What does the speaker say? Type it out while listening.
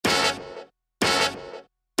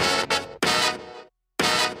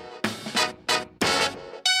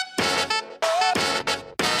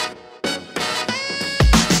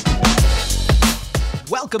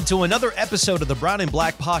welcome to another episode of the Brown and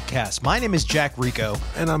Black Podcast. My name is Jack Rico.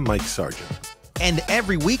 And I'm Mike Sargent. And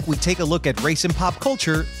every week we take a look at race and pop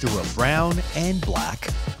culture through a brown and black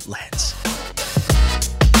lens.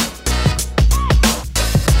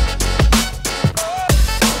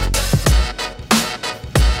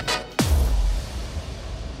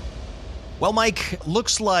 Well, Mike,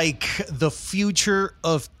 looks like the future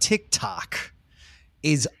of TikTok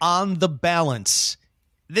is on the balance.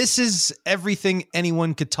 This is everything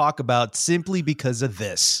anyone could talk about simply because of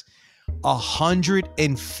this.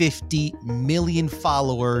 150 million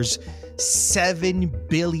followers, $7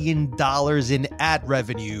 billion in ad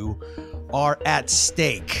revenue are at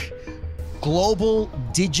stake. Global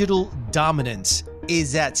digital dominance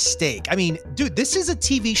is at stake. I mean, dude, this is a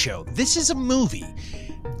TV show. This is a movie.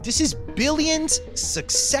 This is Billions,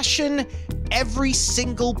 Succession, every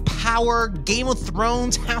single Power, Game of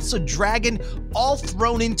Thrones, House of Dragon, all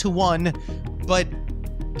thrown into one. But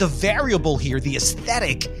the variable here, the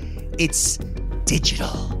aesthetic, it's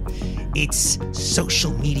digital. It's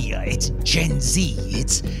social media. It's Gen Z.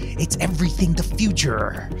 It's everything the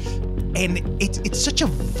future. And it's such a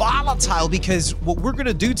volatile because what we're going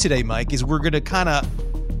to do today, Mike, is we're going to kind of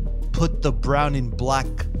put the brown and black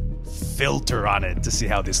filter on it to see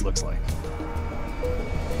how this looks like.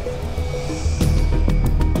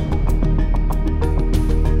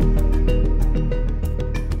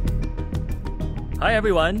 Hi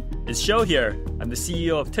everyone, it's Shou here. I'm the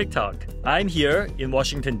CEO of TikTok. I'm here in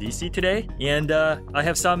Washington, D.C. today, and I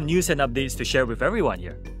have some news and updates to share with everyone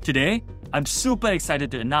here. Today, I'm super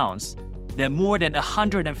excited to announce that more than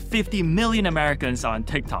 150 million Americans are on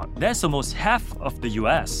TikTok. That's almost half of the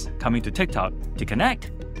US coming to TikTok to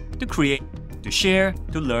connect, to create, to share,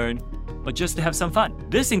 to learn, or just to have some fun.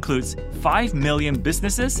 This includes 5 million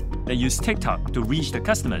businesses that use TikTok to reach their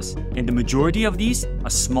customers, and the majority of these are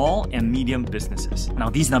small and medium businesses.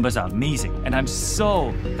 Now, these numbers are amazing, and I'm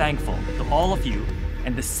so thankful to all of you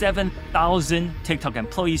and the 7,000 TikTok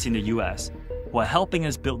employees in the US who are helping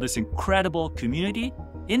us build this incredible community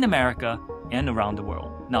in America and around the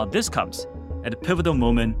world. Now, this comes at a pivotal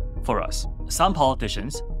moment for us. Some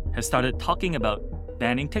politicians have started talking about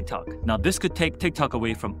banning TikTok. Now, this could take TikTok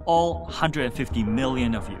away from all 150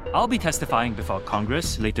 million of you. I'll be testifying before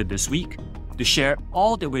Congress later this week to share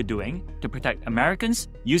all that we're doing to protect Americans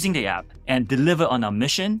using the app and deliver on our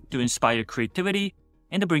mission to inspire creativity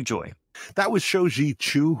and to bring joy. That was Shou-Zi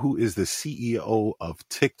Chew, who is the CEO of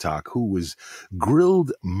TikTok, who was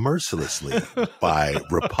grilled mercilessly by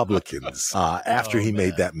Republicans after he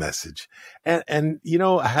made that message. And, you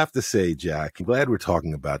know, I have to say, Jack, I'm glad we're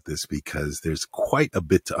talking about this because there's quite a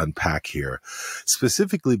bit to unpack here,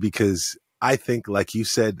 specifically because I think, like you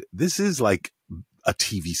said, this is like a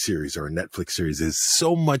TV series or a Netflix series. There's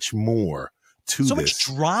so much more to so this.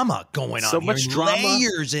 Much drama going on. So here. much drama.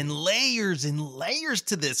 Layers and layers and layers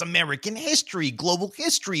to this. American history, global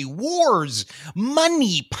history, wars,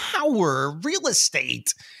 money, power, real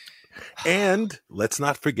estate. And let's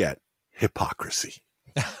not forget hypocrisy.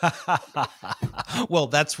 Well,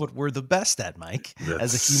 that's what we're the best at, Mike,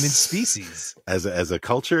 as a human species. As a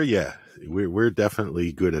culture, yeah, we're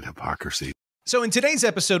definitely good at hypocrisy. So in today's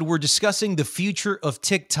episode, we're discussing the future of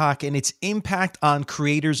TikTok and its impact on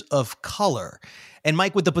creators of color. And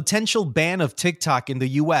Mike, with the potential ban of TikTok in the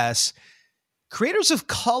US, creators of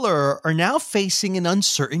color are now facing an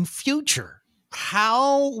uncertain future.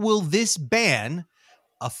 How will this ban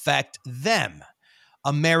affect them?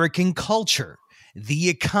 American culture, the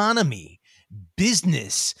economy,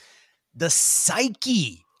 business, the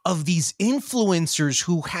psyche of these influencers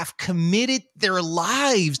who have committed their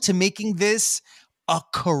lives to making this a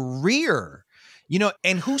career, you know,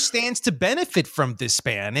 and who stands to benefit from this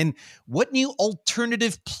ban, and what new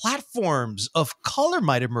alternative platforms of color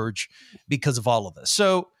might emerge because of all of this.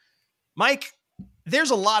 So, Mike, there's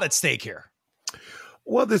a lot at stake here.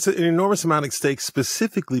 Well, there's an enormous amount at stake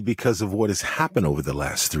specifically because of what has happened over the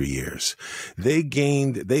last 3 years. They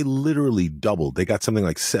literally doubled. They got something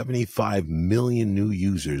like 75 million new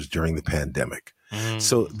users during the pandemic.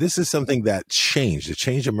 So this is something that changed. It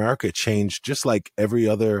changed America. It changed just like every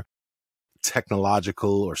other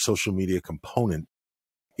technological or social media component.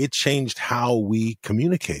 It changed how we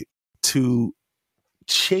communicate. To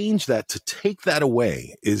change that, to take that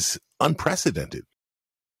away is unprecedented.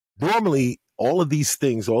 Normally, all of these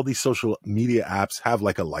things, all these social media apps have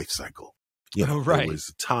like a life cycle. You know, right. There was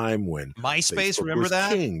a time when MySpace, Facebook remember was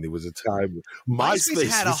that? king. There was a time MySpace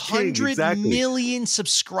had 100 million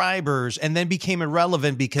subscribers and then became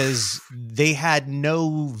irrelevant because they had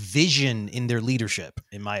no vision in their leadership,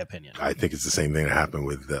 in my opinion. I think it's the same thing that happened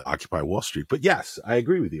with Occupy Wall Street. But yes, I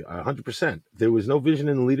agree with you 100%. There was no vision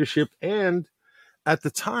in the leadership, and at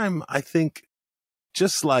the time, I think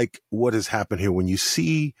just like what has happened here, when you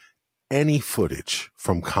see any footage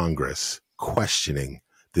from Congress questioning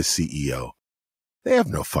the CEO, they have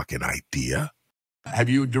no fucking idea. Have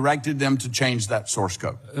you directed them to change that source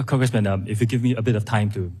code? Congressman, if you give me a bit of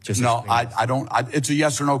time to just... No, I don't. It's a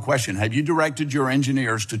yes or no question. Have you directed your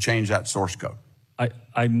engineers to change that source code?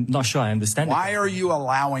 I'm not sure I understand. Why are you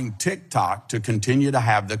allowing TikTok to continue to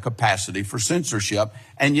have the capacity for censorship,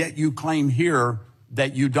 and yet you claim here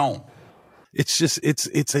that you don't? It's just,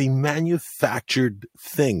 it's a manufactured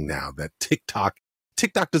thing now that TikTok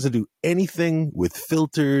doesn't do anything with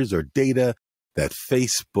filters or data that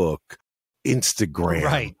Facebook, Instagram,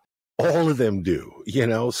 right, all of them do, you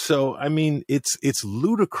know? So, I mean, it's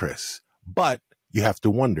ludicrous, but you have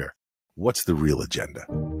to wonder, what's the real agenda?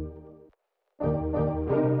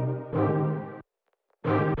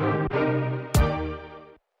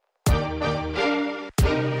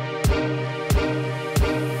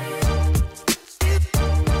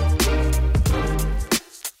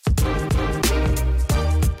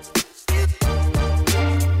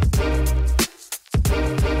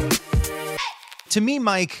 To me,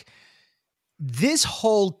 Mike, this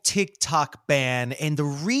whole TikTok ban, and the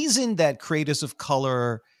reason that creators of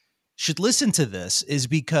color should listen to this is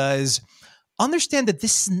because understand that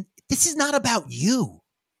this is not about you.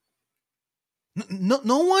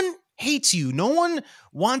 No one hates you. No one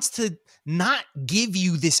wants to not give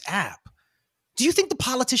you this app. Do you think the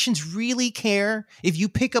politicians really care if you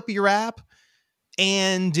pick up your app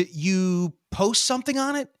and you post something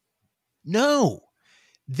on it? No.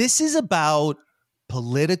 This is about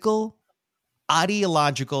political,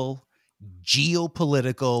 ideological,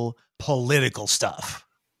 geopolitical, political stuff.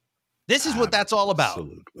 This is what that's all about.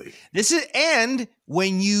 Absolutely. And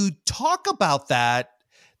when you talk about that,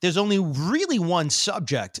 there's only really one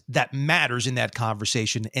subject that matters in that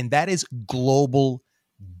conversation, and that is global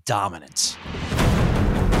dominance.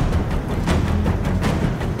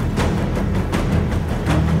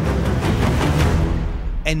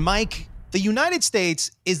 And Mike, the United States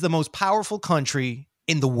is the most powerful country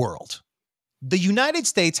in the world. The United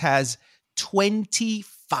States has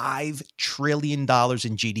 $25 trillion in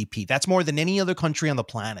GDP. That's more than any other country on the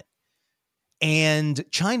planet. And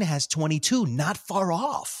China has 22, not far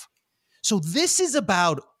off. So this is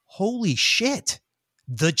about, holy shit,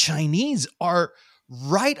 the Chinese are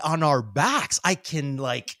right on our backs. I can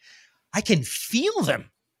feel them.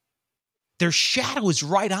 Their shadow is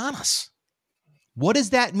right on us. What does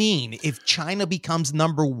that mean if China becomes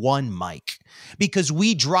number one, Mike? Because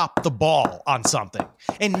we dropped the ball on something.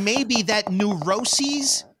 And maybe that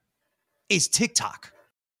neuroses is TikTok.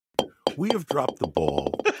 We have dropped the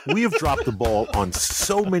ball. We have dropped the ball on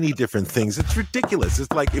so many different things. It's ridiculous.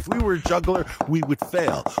 It's like if we were a juggler, we would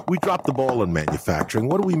fail. We dropped the ball on manufacturing.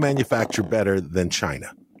 What do we manufacture better than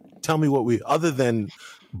China? Tell me other than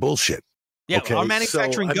bullshit. Yeah, okay? Our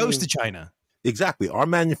manufacturing goes to China. Exactly. Our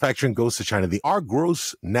manufacturing goes to China. Our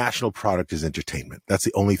gross national product is entertainment. That's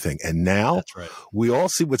the only thing. And now we all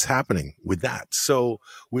see what's happening with that. So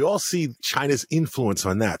we all see China's influence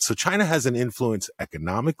on that. So China has an influence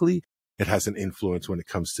economically. It has an influence when it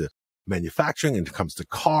comes to manufacturing, and it comes to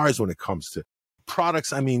cars, when it comes to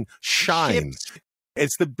products. I mean, Shine.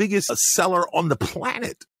 It's the biggest seller on the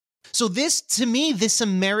planet. So this, to me, this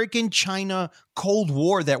American-China Cold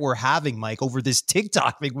War that we're having, Mike, over this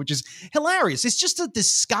TikTok thing, which is hilarious. It's just a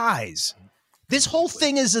disguise. This whole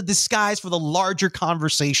thing is a disguise for the larger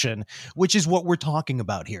conversation, which is what we're talking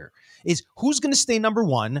about here, is who's going to stay number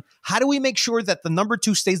one? How do we make sure that the number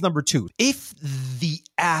two stays number two? If the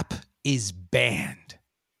app is banned,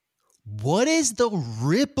 what is the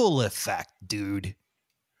ripple effect, dude,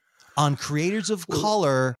 on creators of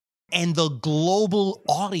color and the global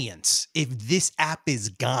audience if this app is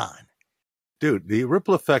gone? Dude, the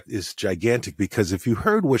ripple effect is gigantic, because if you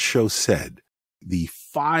heard what Show said, the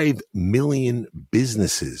 5 million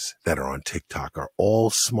businesses that are on TikTok are all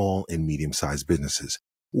small and medium-sized businesses.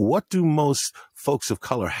 What do most folks of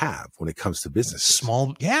color have when it comes to businesses?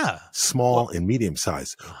 Small and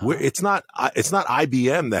medium-sized. It's not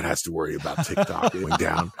IBM that has to worry about TikTok going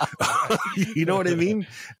down. You know what I mean?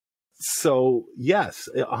 So yes,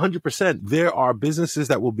 100%. There are businesses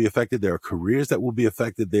that will be affected. There are careers that will be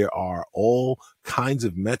affected. There are all kinds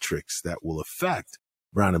of metrics that will affect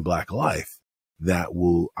brown and black life that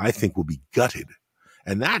I think will be gutted.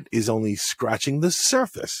 And that is only scratching the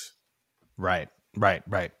surface. Right.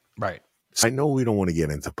 I know we don't want to get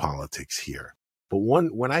into politics here, but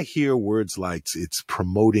when I hear words like it's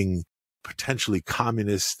promoting potentially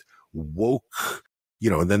communist, woke,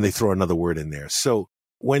 and then they throw another word in there. So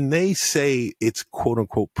when they say it's quote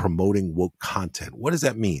unquote promoting woke content, what does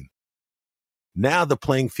that mean? Now the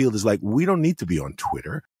playing field is like, we don't need to be on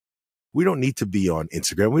Twitter. We don't need to be on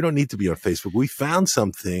Instagram. We don't need to be on Facebook. We found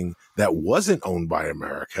something that wasn't owned by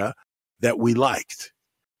America that we liked,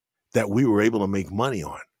 that we were able to make money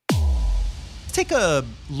on. Take a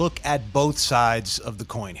look at both sides of the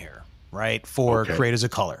coin here, right? For creators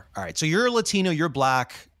of color. All right. So you're a Latino, you're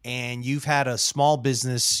Black, and you've had a small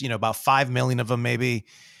business, about 5 million of them maybe.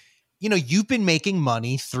 You've been making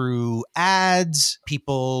money through ads.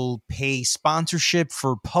 People pay sponsorship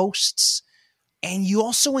for posts. And you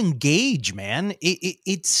also engage, man.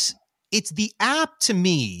 It's the app to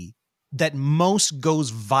me that most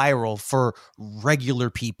goes viral for regular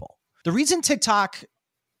people. The reason TikTok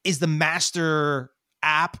is the master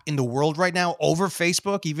app in the world right now over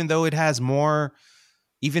Facebook, even though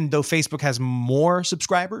Facebook has more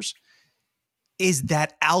subscribers, is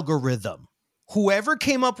that algorithm. Whoever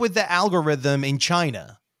came up with the algorithm in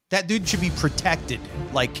China, that dude should be protected,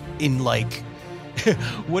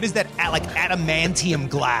 what is that, like adamantium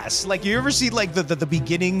glass? Like, you ever see like the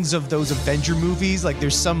beginnings of those Avenger movies? Like,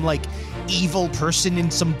 there's some like evil person in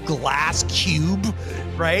some glass cube,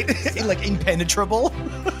 right? Like impenetrable.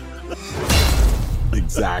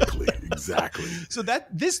 Exactly. So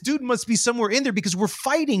this dude must be somewhere in there because we're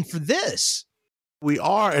fighting for this. We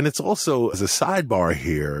are, and it's also, as a sidebar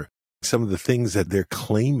here, some of the things that they're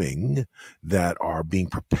claiming that are being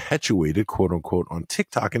perpetuated, quote unquote, on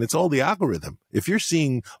TikTok. And it's all the algorithm. If you're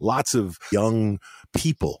seeing lots of young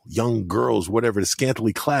people, young girls, whatever,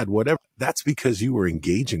 scantily clad, whatever, that's because you were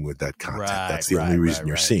engaging with that content. That's the only reason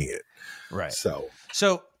you're seeing it. Right.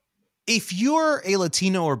 So if you're a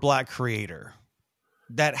Latino or Black creator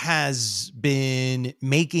that has been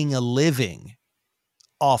making a living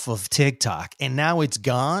off of TikTok and now it's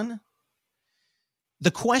gone, the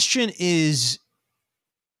question is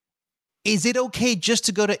it okay just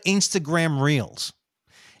to go to Instagram Reels?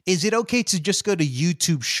 Is it okay to just go to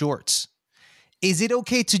YouTube Shorts? Is it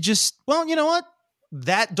okay to just, well, you know what?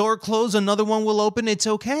 That door closed, another one will open. It's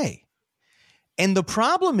okay. And the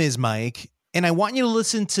problem is, Mike, and I want you to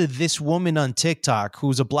listen to this woman on TikTok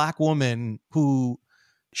who's a Black woman who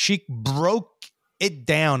she broke it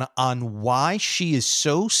down on why she is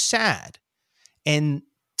so sad, and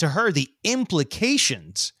to her, the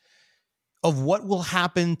implications of what will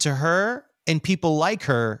happen to her and people like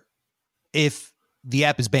her if the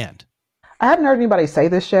app is banned. I haven't heard anybody say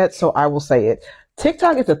this yet, so I will say it.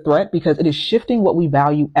 TikTok is a threat because it is shifting what we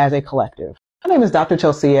value as a collective. My name is Dr.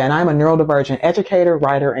 Chelsea, and I'm a neurodivergent educator,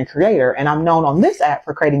 writer, and creator, and I'm known on this app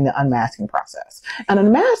for creating the unmasking process. And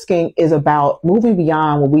unmasking is about moving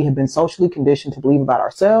beyond what we have been socially conditioned to believe about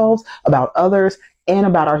ourselves, about others, and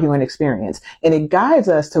about our human experience. And it guides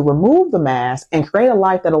us to remove the mask and create a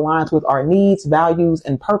life that aligns with our needs, values,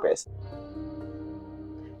 and purpose.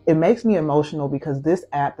 It makes me emotional because this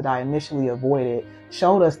app that I initially avoided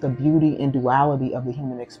showed us the beauty and duality of the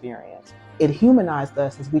human experience. It humanized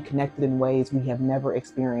us as we connected in ways we have never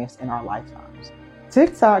experienced in our lifetimes.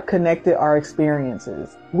 TikTok connected our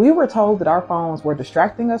experiences. We were told that our phones were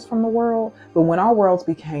distracting us from the world, but when our worlds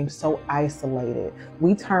became so isolated,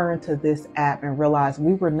 we turned to this app and realized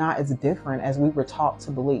we were not as different as we were taught to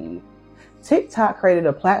believe. TikTok created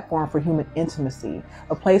a platform for human intimacy,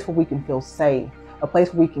 a place where we can feel safe, a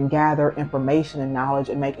place where we can gather information and knowledge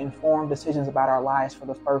and make informed decisions about our lives for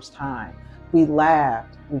the first time. We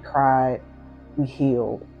laughed, we cried, we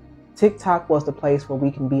healed. TikTok was the place where we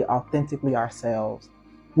can be authentically ourselves.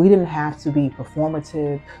 We didn't have to be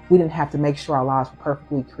performative. We didn't have to make sure our lives were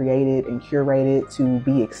perfectly created and curated to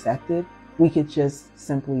be accepted. We could just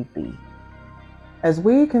simply be. As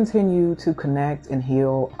we continue to connect and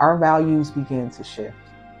heal, our values begin to shift.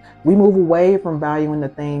 We move away from valuing the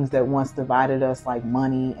things that once divided us, like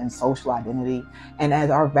money and social identity. And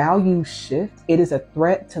as our values shift, it is a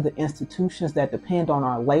threat to the institutions that depend on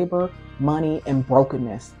our labor, money, and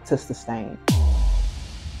brokenness to sustain.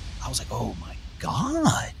 I was like, oh my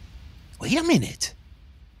God, wait a minute.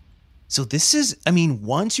 So this is,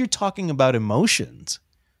 once you're talking about emotions,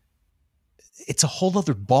 it's a whole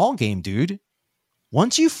other ball game, dude.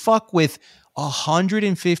 Once you fuck with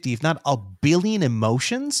 150, if not a billion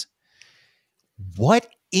emotions, what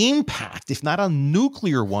impact, if not a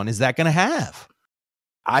nuclear one, is that going to have?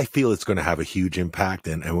 I feel it's going to have a huge impact.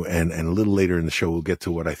 And a little later in the show, we'll get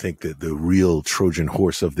to what I think that the real Trojan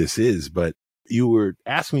horse of this is. But you were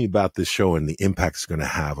asking me about this show and the impact it's going to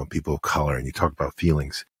have on people of color. And you talk about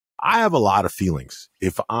feelings. I have a lot of feelings.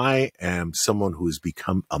 If I am someone who has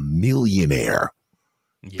become a millionaire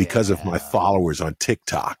because of my followers on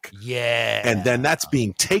TikTok, and then that's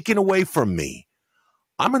being taken away from me,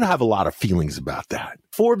 I'm going to have a lot of feelings about that.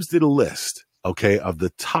 Forbes did a list okay, of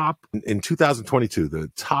the top in 2022,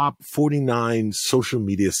 the top 49 social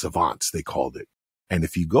media savants, they called it. And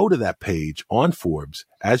if you go to that page on Forbes,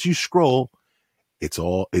 as you scroll,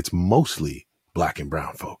 it's mostly Black and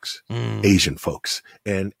brown folks, Asian folks,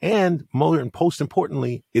 and most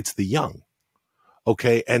importantly, it's the young.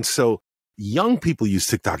 Okay. And so young people use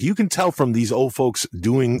TikTok. You can tell from these old folks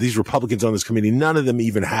doing these Republicans on this committee, none of them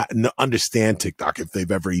even understand TikTok if they've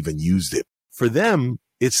ever even used it. For them,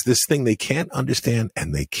 it's this thing they can't understand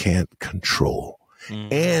and they can't control.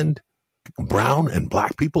 And brown and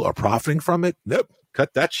Black people are profiting from it. Nope.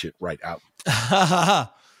 Cut that shit right out.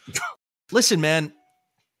 Listen, man,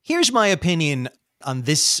 here's my opinion on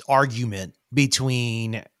this argument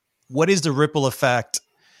between what is the ripple effect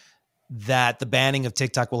that the banning of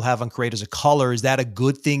TikTok will have on creators of color. Is that a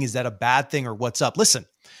good thing? Is that a bad thing? Or what's up? Listen,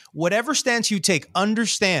 whatever stance you take,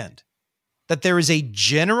 understand that there is a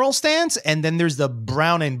general stance and then there's the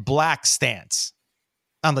brown and Black stance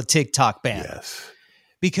on the TikTok ban. Yes.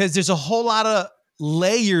 Because there's a whole lot of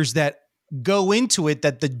layers that go into it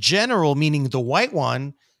that the general, meaning the white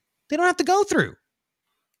one, they don't have to go through.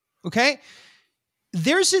 Okay?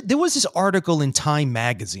 There was this article in Time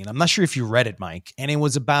magazine. I'm not sure if you read it, Mike. And it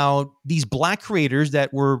was about these Black creators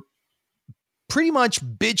that were pretty much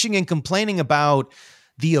bitching and complaining about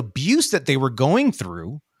the abuse that they were going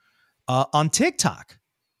through on TikTok.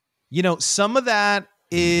 You know, some of that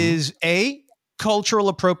is cultural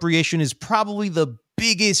appropriation is probably the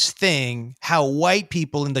biggest thing. How white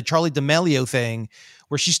people in the Charli D'Amelio thing,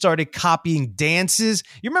 where she started copying dances.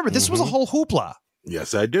 You remember this was a whole hoopla.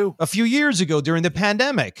 Yes, I do. A few years ago during the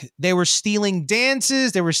pandemic, they were stealing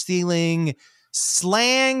dances. They were stealing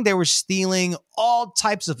slang. They were stealing all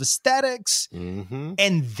types of aesthetics.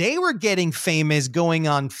 And they were getting famous, going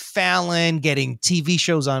on Fallon, getting TV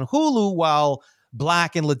shows on Hulu, while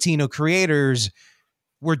Black and Latino creators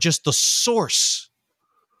were just the source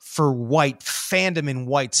for white fandom and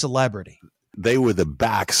white celebrity. They were the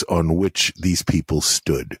backs on which these people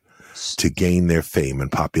stood to gain their fame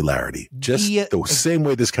and popularity. Just the same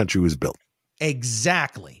way this country was built.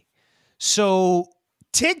 Exactly. So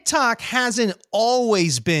TikTok hasn't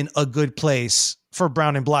always been a good place for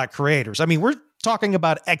brown and Black creators. I mean, we're talking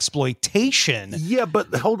about exploitation. Yeah,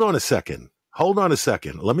 but hold on a second.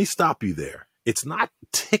 Let me stop you there. It's not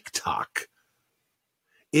TikTok.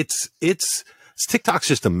 It's TikTok's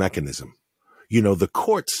just a mechanism. You know, the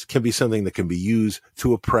courts can be something that can be used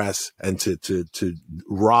to oppress and to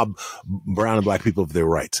rob brown and Black people of their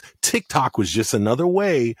rights. TikTok was just another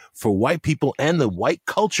way for white people and the white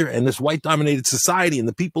culture and this white dominated society and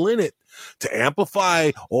the people in it to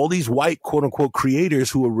amplify all these white quote unquote creators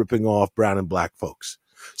who are ripping off brown and Black folks.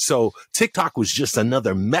 So TikTok was just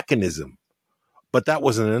another mechanism, but that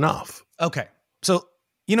wasn't enough. Okay. So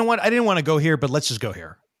you know what? I didn't want to go here, but let's just go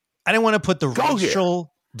here. I didn't want to put the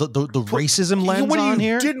racial, the racism lens on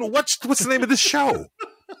here. What's the name of this show?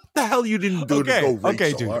 What the hell you didn't do to go racial?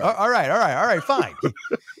 Okay, dude. All right, fine.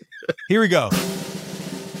 Here we go.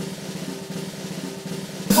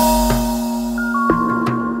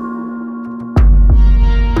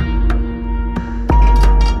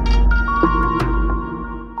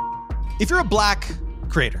 If you're a Black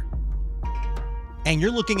creator and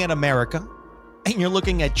you're looking at America and you're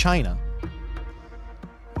looking at China,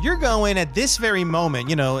 you're going at this very moment,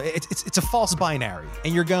 you know, it's a false binary,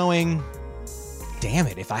 and you're going, damn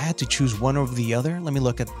it, if I had to choose one over the other, let me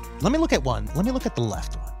look at one. Let me look at the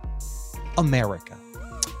left one. America.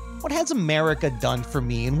 What has America done for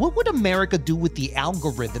me? And what would America do with the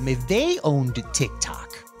algorithm if they owned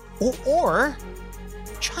TikTok? Or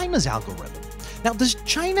China's algorithm? Now, does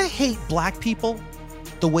China hate Black people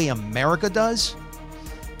the way America does?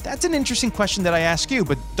 That's an interesting question that I ask you,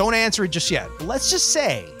 but don't answer it just yet. But let's just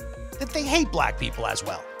say that they hate Black people as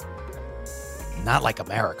well. Not like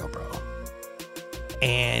America, bro.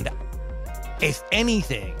 And if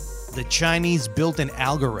anything, the Chinese built an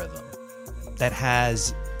algorithm that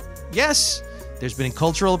has, yes, there's been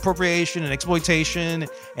cultural appropriation and exploitation,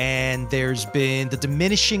 and there's been the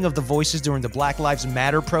diminishing of the voices during the Black Lives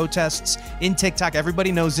Matter protests in TikTok.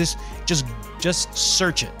 Everybody knows this. Just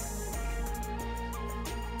search it.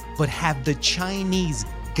 But have the Chinese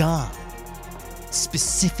gone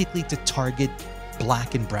specifically to target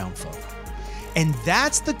Black and brown folk? And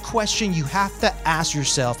that's the question you have to ask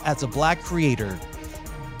yourself as a Black creator.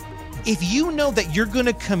 If you know that you're going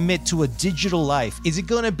to commit to a digital life, is it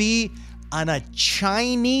going to be on a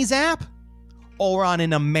Chinese app or on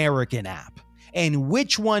an American app? And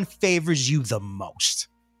which one favors you the most?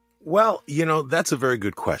 Well, that's a very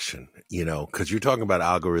good question, because you're talking about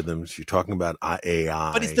algorithms, you're talking about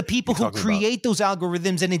AI. But it's the people who create those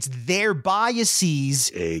algorithms, and it's their biases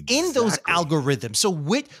in those algorithms. So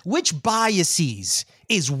which biases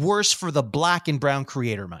is worse for the black and brown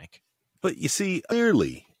creator, Mike? But you see,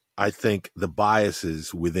 clearly, I think the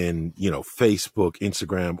biases within, Facebook,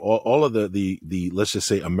 Instagram, all of the let's just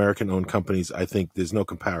say American-owned companies, I think there's no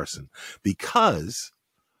comparison because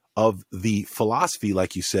of the philosophy,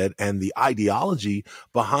 like you said, and the ideology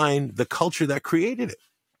behind the culture that created it.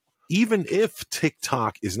 Even if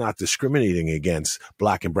TikTok is not discriminating against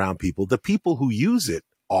black and brown people, the people who use it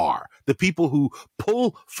are. The people who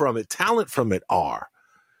pull from it, talent from it are.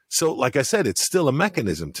 So, like I said, it's still a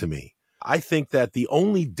mechanism to me. I think that the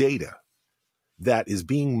only data that is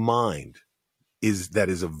being mined is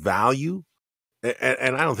of value.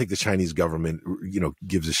 And I don't think the Chinese government,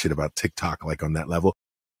 gives a shit about TikTok like on that level.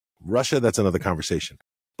 Russia, that's another conversation.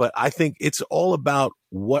 But I think it's all about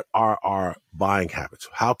what are our buying habits?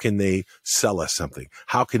 How can they sell us something?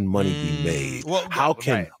 How can money be made? How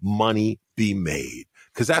can money be made?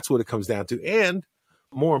 Because that's what it comes down to. And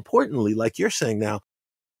more importantly, like you're saying now,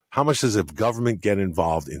 how much does the government get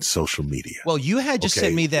involved in social media? Well, you had just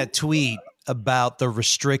sent me that tweet about the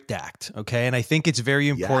Restrict Act, okay? And I think it's very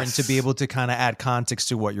important to be able to kind of add context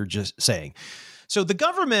to what you're just saying. So the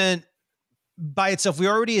government by itself, we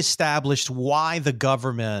already established why the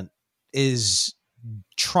government is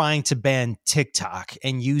trying to ban TikTok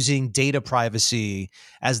and using data privacy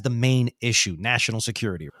as the main issue, national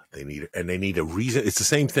security. They need a reason. It's the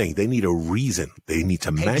same thing. They need a reason. They need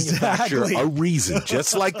to manufacture a reason,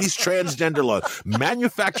 just like these transgender laws,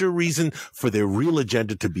 manufacture a reason for their real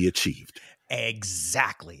agenda to be achieved.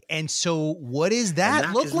 Exactly. And so what does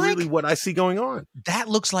that look like? Really what I see going on. That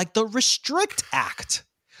looks like the Restrict Act,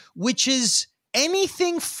 which is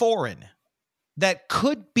anything foreign that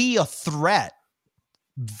could be a threat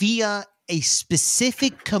via a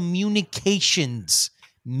specific communications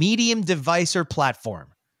medium, device, or platform.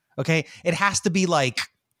 Okay? It has to be like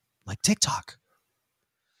TikTok.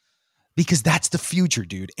 Because that's the future,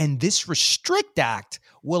 dude. And this Restrict Act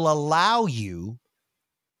will allow you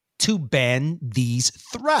to ban these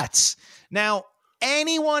threats. Now,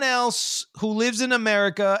 anyone else who lives in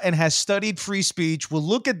America and has studied free speech will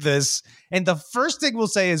look at this, and the first thing we'll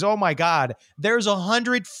say is, oh my God, there's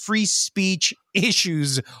 100 free speech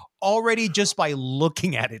issues already just by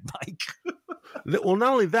looking at it, Mike. Well,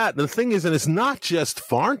 not only that, the thing is, and it's not just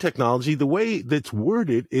foreign technology, the way that's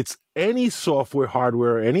worded, it's any software,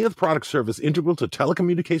 hardware, any other product service integral to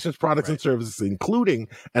telecommunications products and services, including,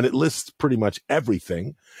 and it lists pretty much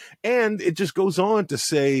everything. And it just goes on to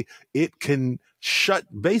say it can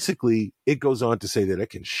basically, it goes on to say that it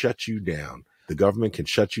can shut you down. The government can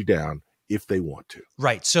shut you down if they want to.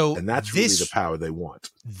 Right. So, and that's really the power they want.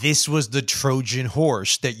 This was the Trojan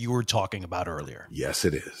horse that you were talking about earlier. Yes,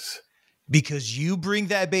 it is. Because you bring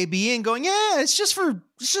that baby in going, yeah, it's just for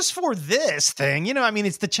this thing. You know, I mean,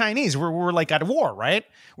 it's the Chinese. We're like at war, right?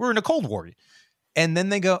 We're in a Cold War. And then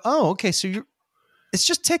they go, oh, okay, so it's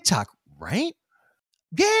just TikTok, right?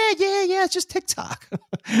 Yeah, it's just TikTok.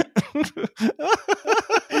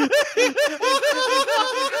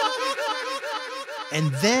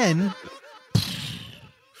 And then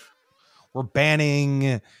we're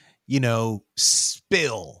banning,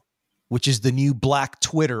 Spill, which is the new black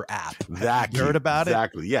Twitter app. Exactly. You heard about it?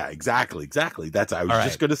 Exactly. Yeah, exactly. I was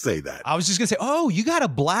just going to say that. I was just going to say, oh, you got a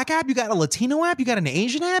black app? You got a Latino app? You got an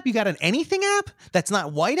Asian app? You got an anything app that's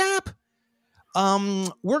not white app?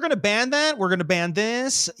 We're going to ban that. We're going to ban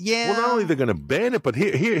this. Yeah. Well, not only they're going to ban it, but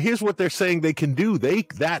here's what they're saying they can do.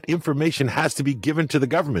 That information has to be given to the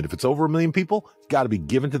government. If it's over 1 million people, it's got to be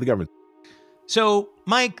given to the government. So,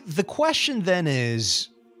 Mike, the question then is,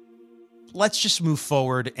 let's just move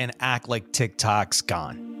forward and act like TikTok's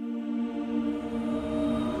gone.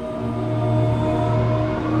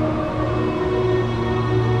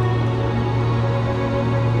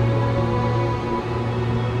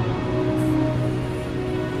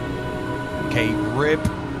 Okay, rip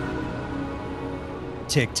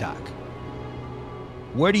TikTok.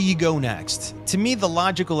 Where do you go next? To me, the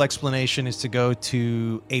logical explanation is to go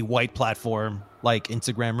to a white platform like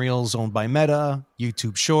Instagram Reels owned by Meta,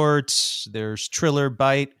 YouTube Shorts, there's Triller,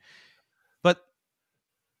 Byte. But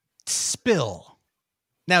Spill.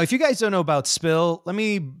 Now, if you guys don't know about Spill, let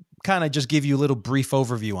me kind of just give you a little brief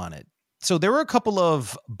overview on it. So there were a couple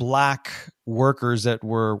of black workers that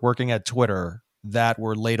were working at Twitter that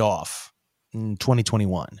were laid off in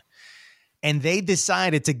 2021. And they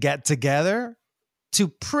decided to get together to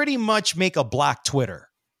pretty much make a black Twitter.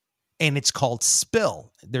 And it's called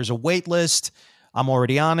Spill. There's a wait list. I'm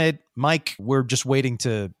already on it. Mike, we're just waiting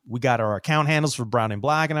we got our account handles for Brown and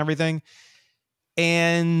Black and everything.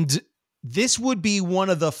 And this would be one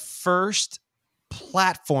of the first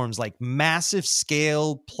platforms, like massive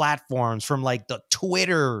scale platforms from like the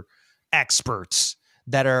Twitter experts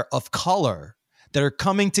that are of color, that are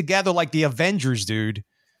coming together like the Avengers, dude,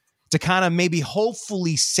 to kind of maybe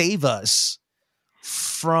hopefully save us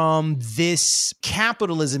from this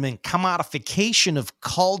capitalism and commodification of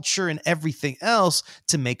culture and everything else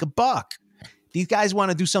to make a buck. These guys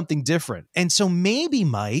want to do something different. And so maybe,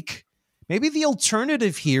 Mike, maybe the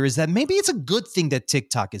alternative here is that maybe it's a good thing that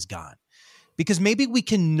TikTok is gone, because maybe we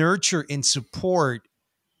can nurture and support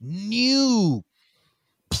new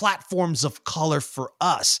platforms of color for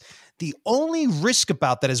us. The only risk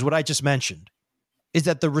about that is what I just mentioned, is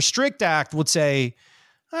that the Restrict Act would say,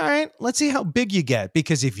 all right, let's see how big you get,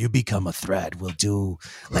 because if you become a threat, we'll do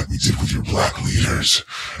like we did with your black leaders.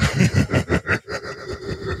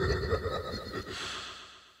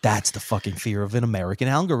 That's the fucking fear of an American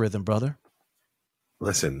algorithm, brother.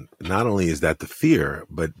 Listen, not only is that the fear,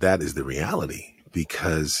 but that is the reality,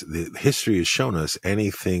 because the history has shown us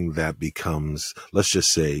anything that becomes, let's just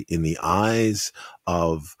say, in the eyes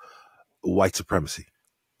of white supremacy.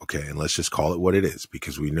 Okay, and let's just call it what it is,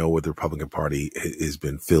 because we know what the Republican Party has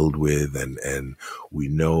been filled with, and we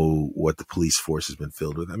know what the police force has been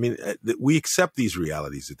filled with. I mean, we accept these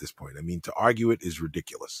realities at this point. I mean, to argue it is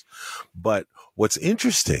ridiculous. But what's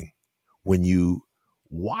interesting when you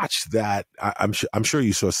watch that, I'm sure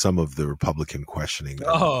you saw some of the Republican questioning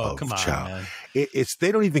of come on, Chow. man. It's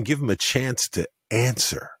they don't even give him a chance to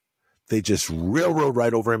answer. They just railroad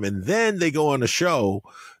right over him. And then they go on a show,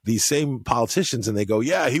 these same politicians, and they go,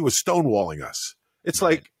 yeah, he was stonewalling us. It's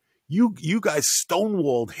right. Like, you guys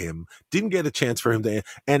stonewalled him, didn't get a chance for him to,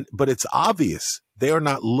 but it's obvious they are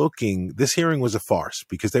not looking. This hearing was a farce,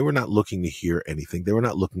 because they were not looking to hear anything. They were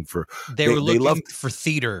not looking for, they were looking for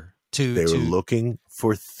theater. They were looking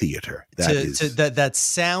for theater. That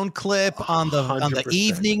sound clip on the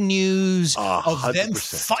evening news 100%. Of them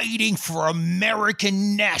fighting for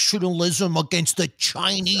American nationalism against the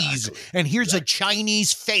Chinese. Exactly. And here's a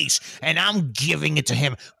Chinese face, and I'm giving it to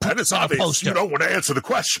him. And it's obvious you don't want to answer the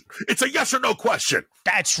question. It's a yes or no question.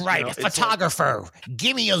 That's right. Photographer,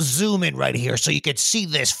 give me a zoom in right here so you can see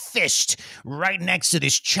this fist right next to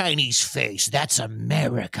this Chinese face. That's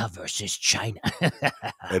America versus China.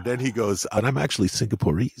 And then he goes, and I'm actually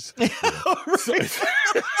Singaporese.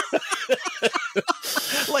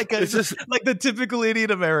 like the typical Indian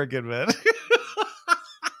American, man.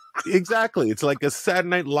 Exactly. It's like a Saturday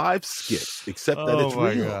Night Live skit, except that it's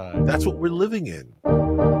real. God. That's what we're living in.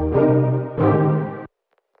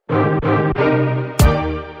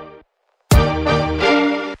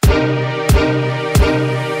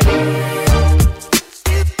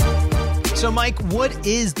 So, Mike, what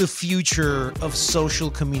is the future of social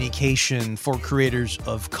communication for creators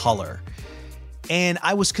of color? And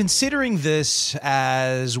I was considering this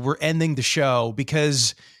as we're ending the show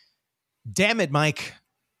because, damn it, Mike,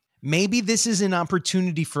 maybe this is an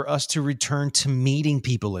opportunity for us to return to meeting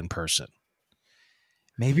people in person.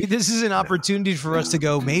 Maybe this is an opportunity for us to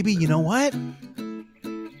go, maybe, you know what?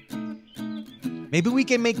 Maybe we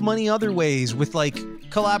can make money other ways with like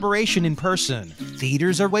collaboration in person.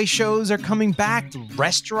 Theaters are way shows are coming back.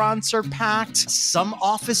 Restaurants are packed. Some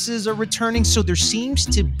offices are returning. So there seems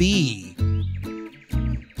to be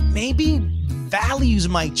maybe values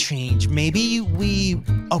might change. Maybe we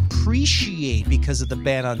appreciate, because of the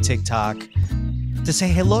ban on TikTok, to say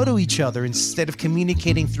hello to each other instead of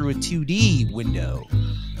communicating through a 2D window.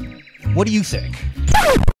 What do you think?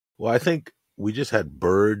 Well, I think we just had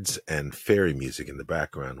birds and fairy music in the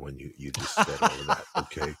background when you just said all of that.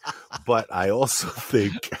 Okay. But I also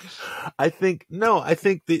think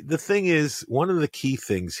the thing is, one of the key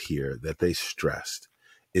things here that they stressed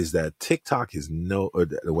is that TikTok is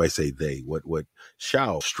I say they, what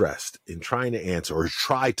Chow stressed in trying to answer, or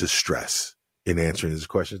tried to stress in answering his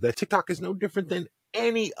questions, that TikTok is no different than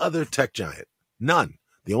any other tech giant. None.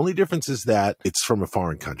 The only difference is that it's from a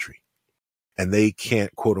foreign country. And they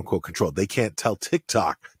can't, quote unquote, control. They can't tell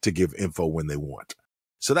TikTok to give info when they want.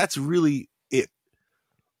 So that's really it.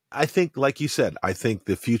 I think, like you said, I think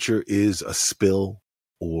the future is a Spill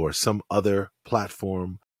or some other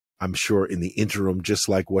platform. I'm sure in the interim, just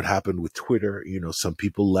like what happened with Twitter, some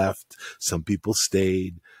people left, some people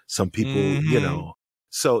stayed, some people,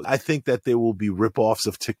 So I think that there will be ripoffs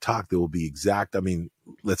of TikTok. There will be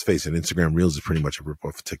let's face it, Instagram Reels is pretty much a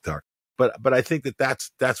ripoff of TikTok. But I think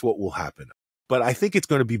that's what will happen. But I think it's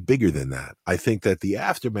going to be bigger than that. I think that the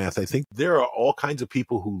aftermath, I think there are all kinds of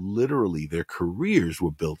people who literally their careers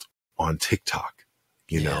were built on TikTok.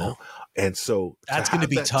 you know? And so that's going to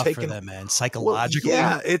be tough for them, man. Psychologically. Well,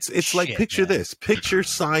 yeah, it's like, picture this. Picture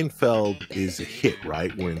Seinfeld is a hit,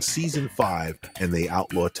 right? We're in season 5 and they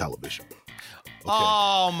outlaw television. Okay.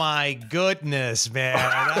 Oh my goodness, man.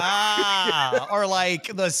 Or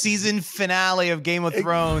like the season finale of Game of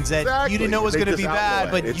Thrones that you didn't know was going to be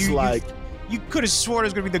bad, but you could have sworn it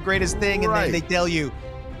was going to be the greatest thing, and then they tell you,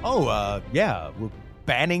 yeah, we're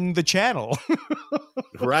banning the channel.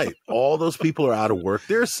 Right. All those people are out of work.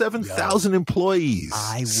 There are 7,000 employees.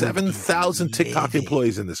 7,000 TikTok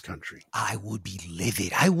employees in this country. I would be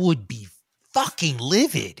livid. I would be fucking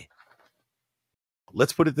livid.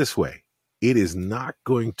 Let's put it this way. It is not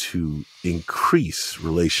going to increase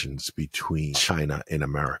relations between China and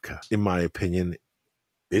America. In my opinion,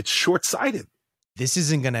 it's short-sighted. This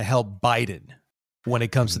isn't going to help Biden when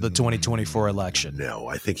it comes to the 2024 election. No,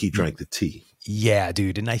 I think he drank the tea. Yeah,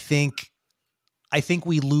 dude. And I think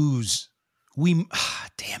we lose.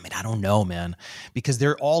 Damn it. I don't know, man, because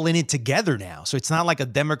they're all in it together now. So it's not like a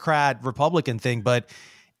Democrat Republican thing. But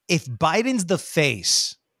if Biden's the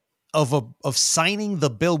face of signing the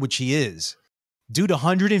bill, which he is, dude,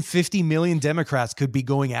 150 million Democrats could be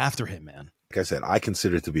going after him, man. Like I said, I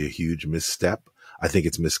consider it to be a huge misstep. I think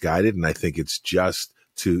it's misguided, and I think it's just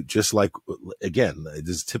like, again,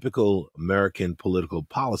 this typical American political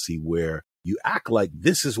policy where you act like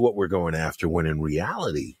this is what we're going after, when in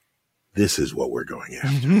reality, this is what we're going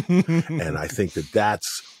after. And I think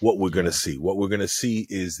that's what we're going to see. What we're going to see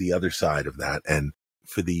is the other side of that. And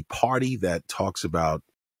for the party that talks about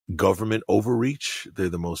government overreach, they're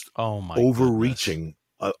the most overreaching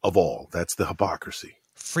of all. That's the hypocrisy.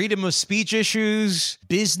 Freedom of speech issues,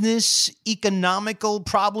 business, economical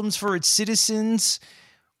problems for its citizens.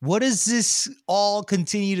 What does this all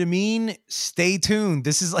continue to mean? Stay tuned.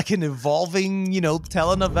 This is like an evolving,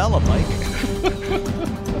 telenovela, Mike.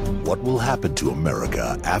 What will happen to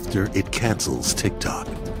America after it cancels TikTok?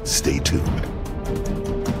 Stay tuned.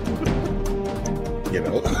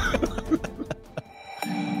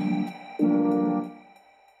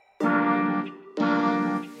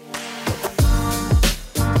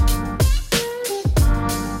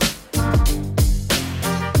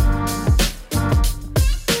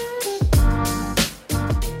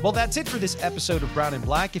 Well, that's it for this episode of Brown and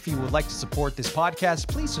Black. If you would like to support this podcast,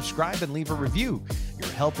 please subscribe and leave a review. Your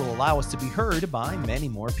help will allow us to be heard by many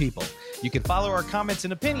more people. You can follow our comments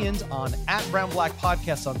and opinions on @BrownBlack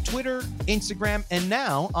Podcast on Twitter, Instagram, and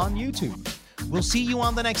now on YouTube. We'll see you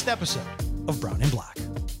on the next episode of Brown and Black.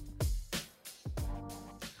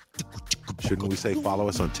 Shouldn't we say follow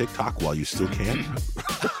us on TikTok while you still can?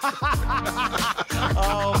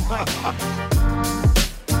 Oh, my God.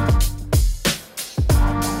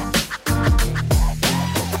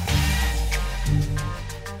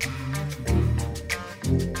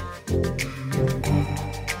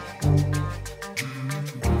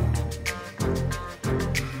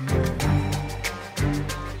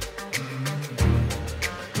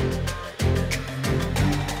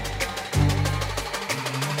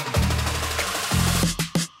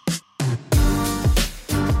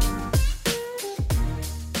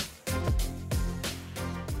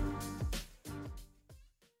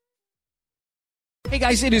 Hey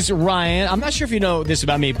guys, it is Ryan. I'm not sure if you know this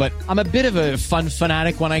about me, but I'm a bit of a fun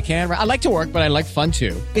fanatic when I can. I like to work, but I like fun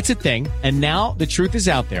too. It's a thing. And now the truth is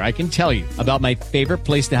out there. I can tell you about my favorite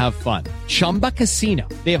place to have fun. Chumba Casino.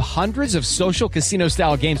 They have hundreds of social casino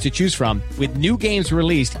style games to choose from with new games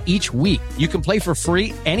released each week. You can play for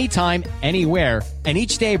free anytime, anywhere. And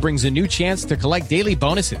each day brings a new chance to collect daily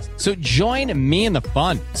bonuses. So join me in the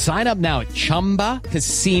fun. Sign up now at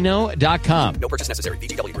ChumbaCasino.com. No purchase necessary.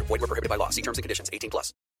 VGW Group. Void where prohibited by law. See terms and conditions.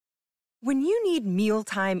 18+. When you need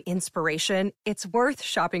mealtime inspiration, it's worth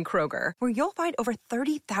shopping Kroger, where you'll find over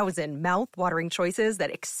 30,000 mouth-watering choices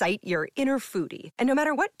that excite your inner foodie. And no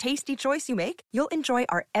matter what tasty choice you make, you'll enjoy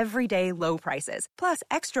our everyday low prices, plus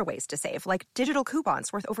extra ways to save, like digital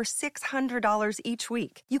coupons worth over $600 each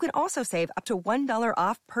week. You can also save up to $1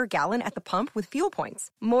 off per gallon at the pump with fuel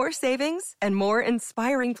points. More savings and more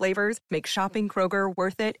inspiring flavors make shopping Kroger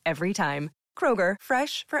worth it every time. Kroger,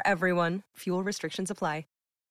 fresh for everyone. Fuel restrictions apply.